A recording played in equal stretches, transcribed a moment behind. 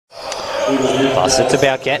Pass it to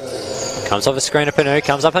Bowcat. Comes off a screen of Panu.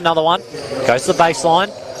 Comes up another one. Goes to the baseline.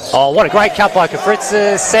 Oh, what a great cut by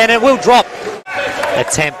Kafritsis. And it will drop.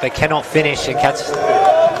 Attempt, but cannot finish. And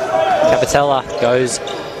Capitella goes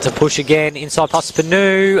to push again. Inside pass to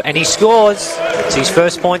Panu. And he scores. It's his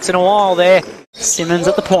first points in a while there. Simmons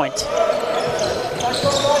at the point.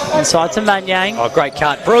 Inside to Manyang. Oh, great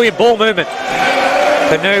cut. Brilliant ball movement.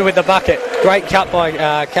 Panu with the bucket. Great cut by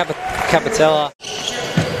Capitella.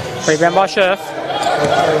 Rebound by Scherf.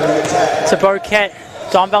 To Bowcat.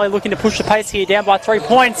 Don Valley looking to push the pace here, down by 3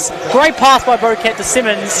 points. Great pass by Bowcat to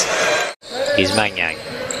Simmons. Here's Manyang.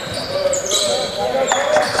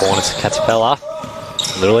 Corner to Capitella.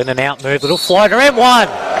 Little in and out move, little floater, and one.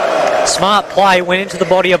 Smart play, went into the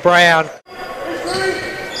body of Brown.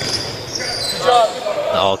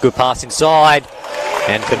 Oh, good pass inside.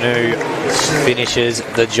 And Panu finishes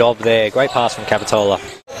the job there. Great pass from Capitola.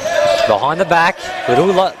 Behind the back,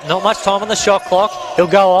 not much time on the shot clock. He'll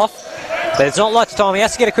go off. But it's not much time. He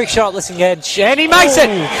has to get a quick shot at listening edge. And he makes it!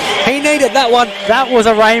 He needed that one. That was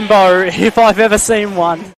a rainbow if I've ever seen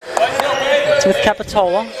one. It's with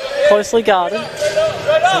Capitola. Closely guarded.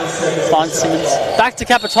 Finds Simmons. Back to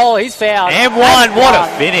Capitola. He's fouled. And one. What a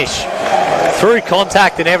finish. Through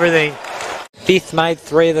contact and everything. Fifth made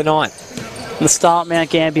 3 of the night. The start Mount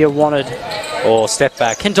Gambier wanted. Or step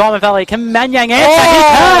back. Can Diamond Valley, can Manyang answer?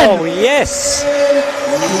 Oh, he can! Yes!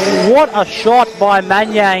 What a shot by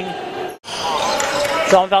Manyang.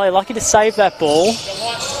 Diamond Valley lucky to save that ball.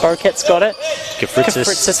 Bowcat's got it.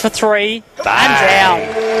 Kafritsis for 3. Bang. And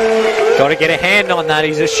down. Got to get a hand on that.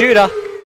 He's a shooter.